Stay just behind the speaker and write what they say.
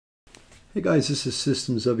Hey guys, this is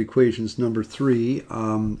Systems of Equations number 3.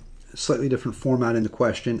 Slightly different format in the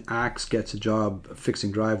question. Axe gets a job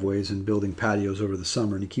fixing driveways and building patios over the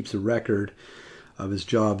summer, and he keeps a record of his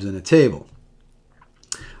jobs in a table.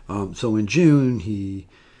 So in June, he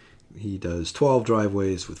does 12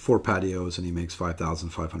 driveways with 4 patios, and he makes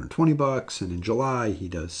 $5,520. And in July, he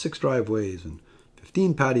does 6 driveways and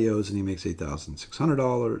 15 patios, and he makes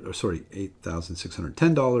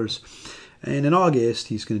 $8,610. And in August,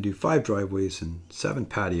 he's going to do 5 driveways and 7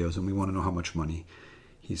 patios, and we want to know how much money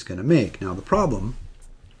he's going to make. Now, the problem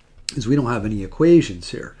is we don't have any equations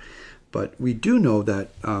here, but we do know that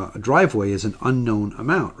a driveway is an unknown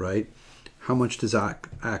amount, right? How much does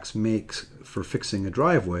Axe make for fixing a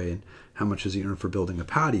driveway, and how much does he earn for building a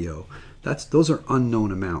patio? Those are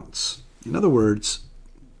unknown amounts. In other words,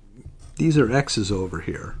 these are X's over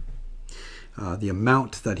here. The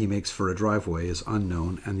amount that he makes for a driveway is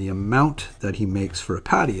unknown, and the amount that he makes for a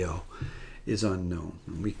patio is unknown.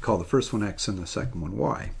 And we call the first one X and the second one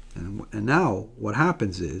Y. And now what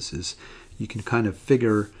happens is you can kind of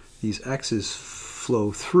figure these X's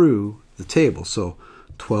flow through the table. So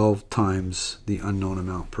 12 times the unknown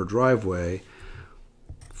amount per driveway,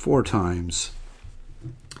 4 times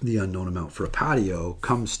the unknown amount for a patio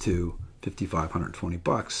comes to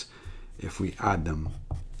 $5,520 if we add them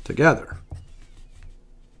together.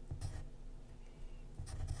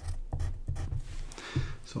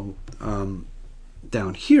 So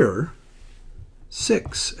down here,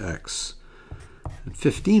 6x and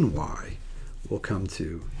 15y will come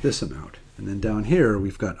to this amount. And then down here,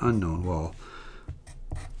 we've got unknown. Well,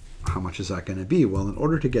 how much is that going to be? Well, in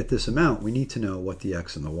order to get this amount, we need to know what the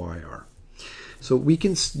x and the y are. So we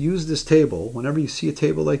can use this table. Whenever you see a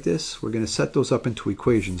table like this, we're going to set those up into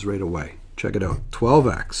equations right away. Check it out.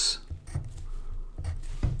 12x.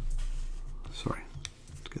 Sorry,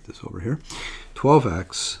 let's get this over here.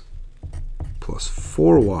 12x plus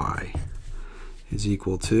 4y is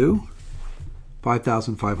equal to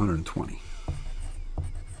 5,520.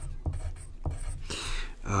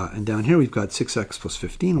 And down here we've got 6x plus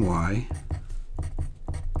 15y,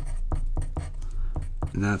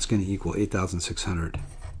 and that's going to equal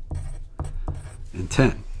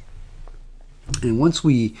 8,610. And once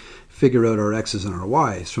we figure out our x's and our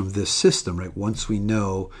y's from this system, right, once we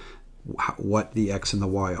know what the x and the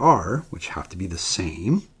y are, which have to be the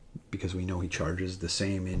same, because we know he charges the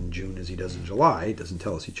same in June as he does in July. It doesn't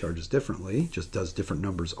tell us he charges differently, just does different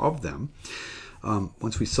numbers of them.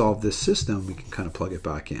 Once we solve this system, we can kind of plug it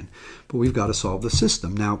back in. But we've got to solve the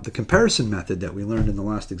system. Now, the comparison method that we learned in the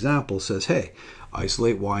last example says, hey,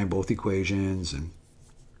 isolate y in both equations and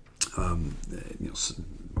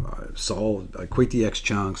equate the x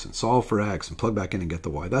chunks and solve for x and plug back in and get the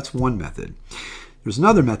y. That's one method. There's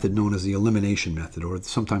another method known as the elimination method, or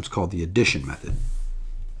sometimes called the addition method.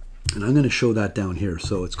 And I'm going to show that down here.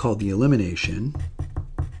 So it's called the elimination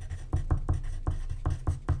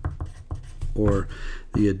or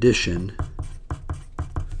the addition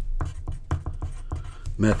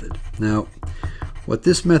method. Now, what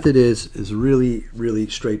this method is really, really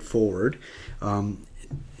straightforward.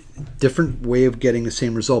 Different way of getting the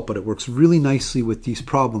same result, but it works really nicely with these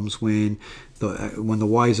problems when the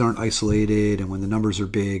y's aren't isolated and when the numbers are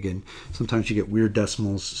big, and sometimes you get weird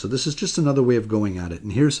decimals. So this is just another way of going at it.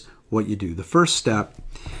 And here's what you do. The first step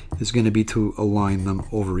is going to be to align them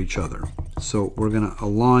over each other. So we're going to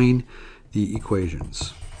align the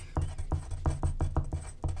equations.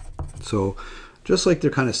 So just like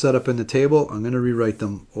they're kind of set up in the table, I'm going to rewrite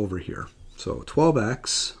them over here. So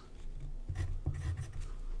 12x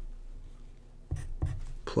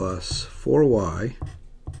plus 4y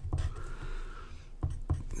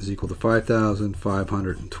is equal to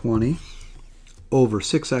 5,520 over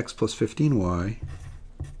 6x plus 15y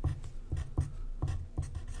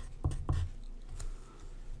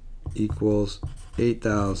equals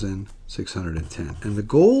 8,610. And the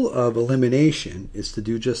goal of elimination is to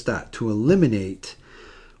do just that, to eliminate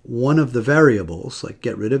one of the variables, like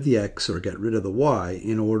get rid of the x or get rid of the y,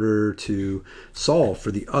 in order to solve for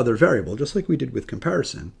the other variable, just like we did with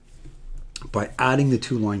comparison, by adding the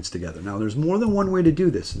two lines together. Now, there's more than one way to do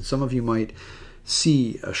this, and some of you might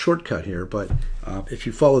see a shortcut here, but if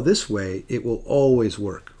you follow this way, it will always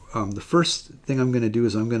work. The first thing I'm going to do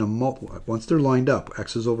is I'm going to multiply. Once they're lined up,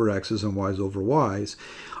 x's over x's and y's over y's,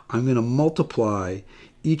 I'm going to multiply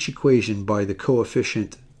each equation by the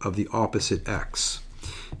coefficient of the opposite x.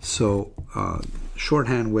 So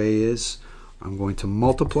shorthand way is I'm going to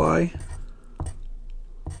multiply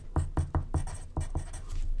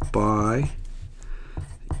by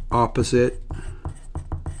opposite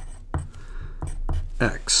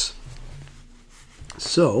x.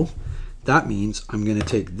 So that means I'm going to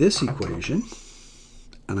take this equation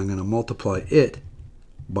and I'm going to multiply it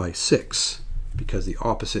by 6, because the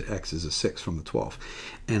opposite x is a 6 from the 12.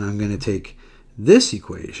 And I'm going to take this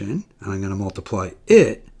equation and I'm going to multiply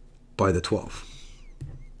it by the 12.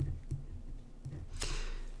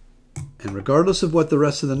 And regardless of what the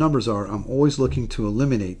rest of the numbers are, I'm always looking to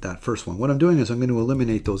eliminate that first one. What I'm doing is I'm going to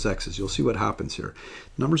eliminate those x's. You'll see what happens here.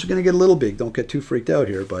 Numbers are going to get a little big. Don't get too freaked out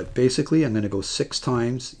here. But basically, I'm going to go 6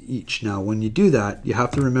 times each. Now, when you do that, you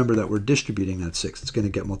have to remember that we're distributing that 6. It's going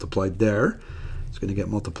to get multiplied there. It's going to get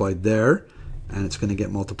multiplied there. And it's going to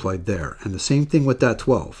get multiplied there. And the same thing with that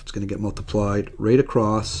 12. It's going to get multiplied right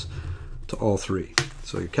across to all 3.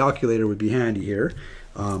 So your calculator would be handy here.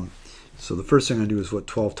 So the first thing I do is what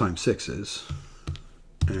 12 times 6 is.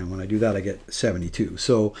 And when I do that, I get 72.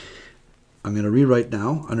 So I'm going to rewrite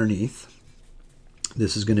now underneath.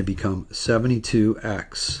 This is going to become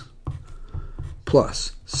 72x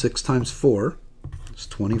plus 6 times 4, it's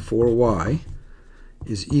 24y,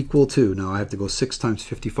 is equal to, now I have to go 6 times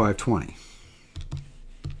 5520.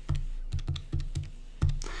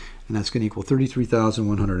 And that's going to equal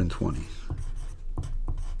 33,120.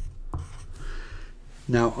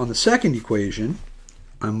 Now, on the second equation,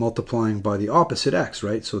 I'm multiplying by the opposite x,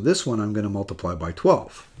 right? So this one I'm going to multiply by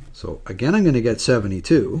 12. So again, I'm going to get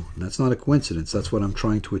 72. And that's not a coincidence. That's what I'm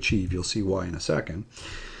trying to achieve. You'll see why in a second.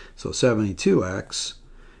 So 72x,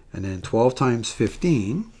 and then 12 times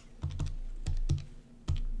 15,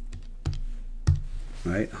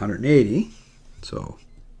 right? 180. So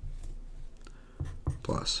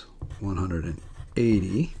plus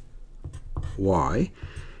 180y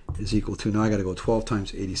is equal to, now I got to go 12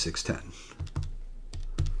 times 8610.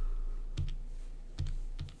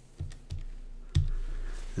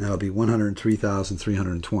 And that'll be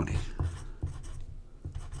 103,320.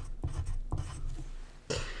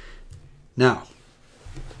 Now,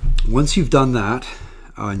 once you've done that,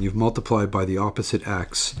 and you've multiplied by the opposite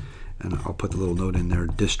x, and I'll put the little note in there,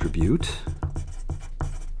 distribute,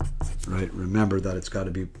 right? Remember that it's got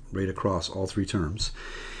to be right across all 3 terms.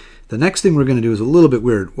 The next thing we're going to do is a little bit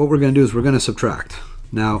weird. What we're going to do is we're going to subtract.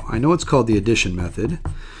 Now, I know it's called the addition method,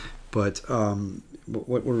 but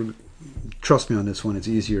trust me on this one, it's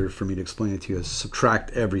easier for me to explain it to you as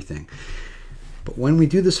subtract everything. But when we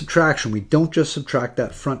do the subtraction, we don't just subtract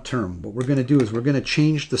that front term. What we're going to do is we're going to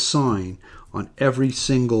change the sign on every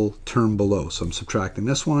single term below. So I'm subtracting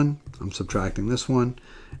this one, I'm subtracting this one,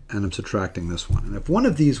 and I'm subtracting this one. And if one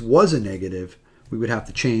of these was a negative, we would have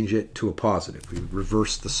to change it to a positive. We would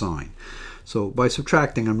reverse the sign. So by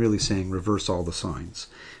subtracting, I'm really saying reverse all the signs.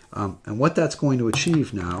 And what that's going to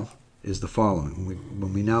achieve now is the following.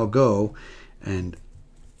 When we now go and,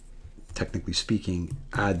 technically speaking,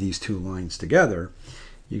 add these 2 lines together,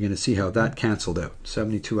 you're going to see how that canceled out.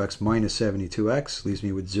 72x minus 72x leaves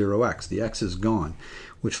me with 0x. The x is gone,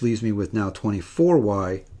 which leaves me with now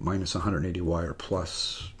 24y minus 180y, or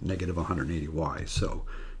plus negative 180y. So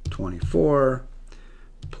 24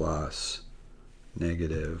 plus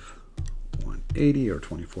negative 180, or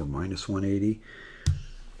 24 minus 180,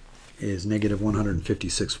 is negative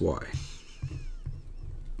 156y,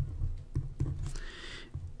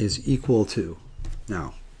 is equal to,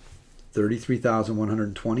 now,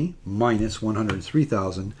 33,120 minus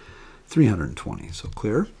 103,320. So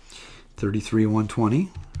clear? 33,120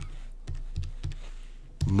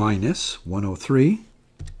 minus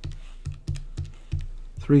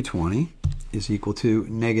 103,320 is equal to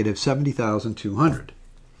negative 70,200.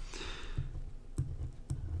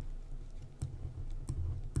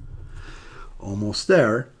 Almost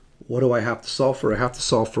there. What do I have to solve for? I have to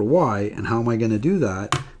solve for y. And how am I going to do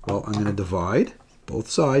that? Well, I'm going to divide both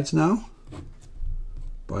sides now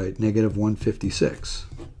by negative 156.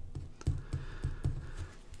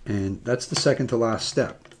 And that's the second to last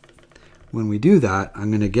step. When we do that,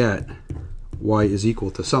 I'm going to get y is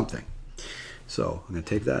equal to something. So I'm going to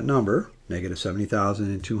take that number, negative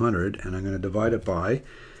 70,200, and I'm going to divide it by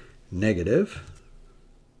negative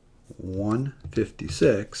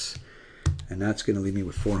 156, and that's going to leave me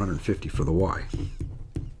with 450 for the y.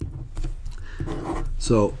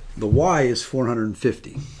 So the y is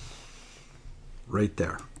 450, right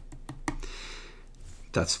there.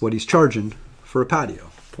 That's what he's charging for a patio,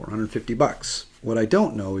 450 bucks. What I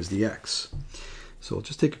don't know is the x. So I'll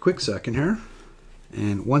just take a quick second here.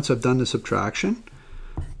 And once I've done the subtraction,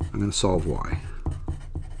 I'm going to solve y.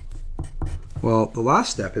 Well, the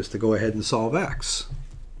last step is to go ahead and solve x.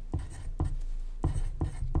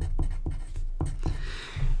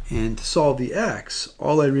 And to solve the x,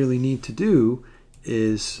 all I really need to do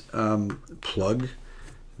is plug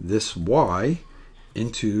this y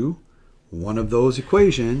into one of those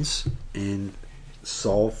equations and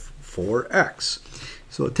solve 4x.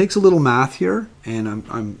 So it takes a little math here,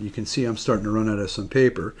 and you can see I'm starting to run out of some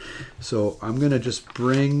paper. So I'm going to just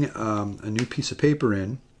bring a new piece of paper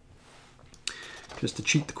in, just to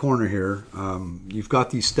cheat the corner here. You've got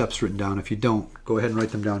these steps written down. If you don't, go ahead and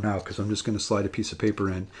write them down now, because I'm just going to slide a piece of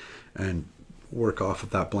paper in and work off of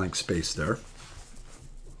that blank space there.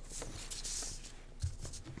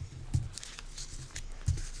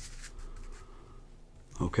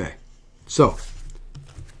 Okay, so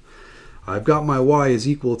I've got my y is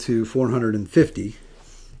equal to 450,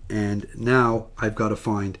 and now I've got to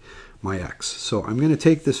find my x. So I'm going to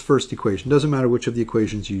take this first equation, doesn't matter which of the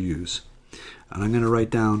equations you use, and I'm going to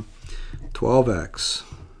write down 12x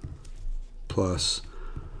plus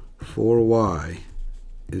 4y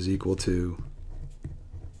is equal to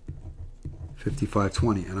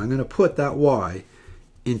 5520, and I'm going to put that y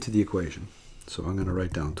into the equation. So I'm going to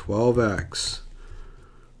write down 12x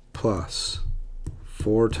plus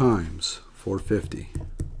 4 times 450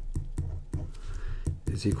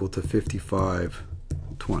 is equal to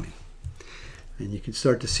 5520. And you can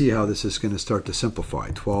start to see how this is going to start to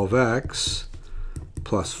simplify. 12x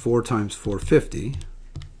plus 4 times 450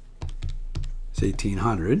 is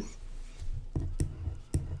 1800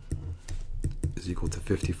 is equal to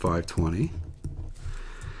 5520.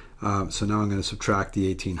 So now I'm going to subtract the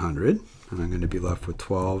 1800, and I'm going to be left with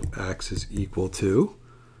 12x is equal to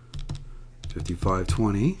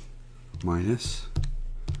 5520 minus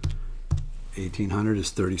 1800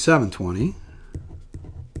 is 3720.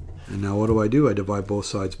 And now what do? I divide both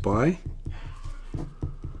sides by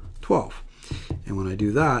 12. And when I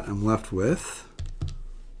do that, I'm left with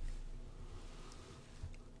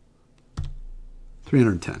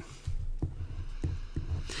 310.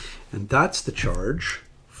 And that's the charge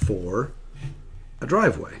for a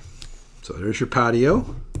driveway. So there's your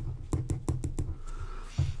patio.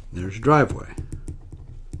 There's your driveway.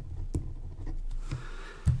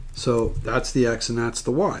 So that's the x and that's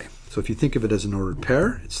the y. So if you think of it as an ordered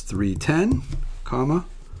pair, it's 310, comma,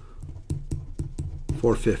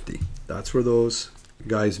 450. That's where those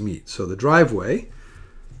guys meet. So the driveway,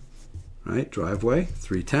 right, driveway,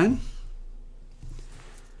 310.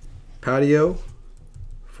 Patio,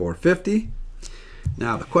 450.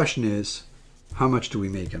 Now the question is, how much do we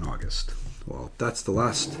make in August? Well, that's the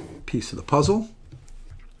last piece of the puzzle.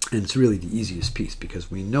 And it's really the easiest piece,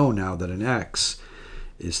 because we know now that an x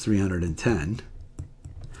is 310.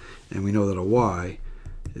 And we know that a y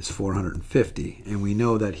is 450. And we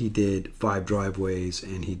know that he did 5 driveways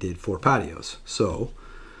and he did 4 patios. So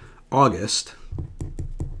August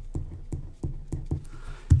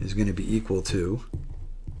is going to be equal to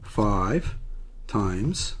 5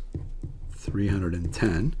 times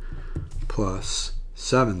 310 plus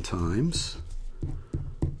 7 times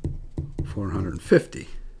 450.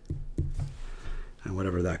 And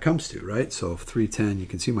whatever that comes to, right? So 310, you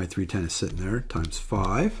can see my 310 is sitting there, times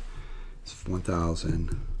 5 is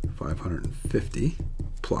 1,550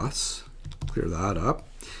 plus, clear that up,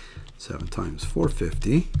 7 times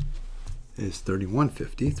 450 is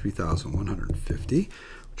 3,150, 3,150,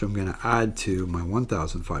 which I'm going to add to my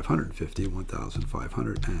 1,550,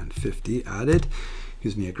 1,550 added,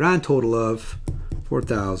 gives me a grand total of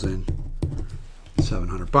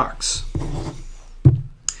 $4,700.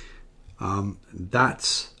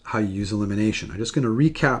 That's how you use elimination. I'm just going to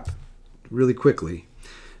recap really quickly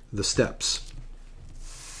the steps.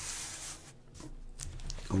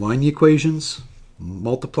 Align the equations,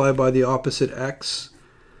 multiply by the opposite x,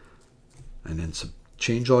 and then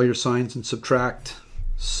change all your signs and subtract,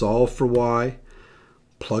 solve for y,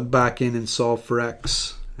 plug back in and solve for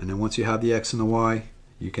x, and then once you have the x and the y,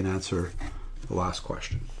 you can answer the last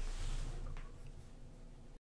question.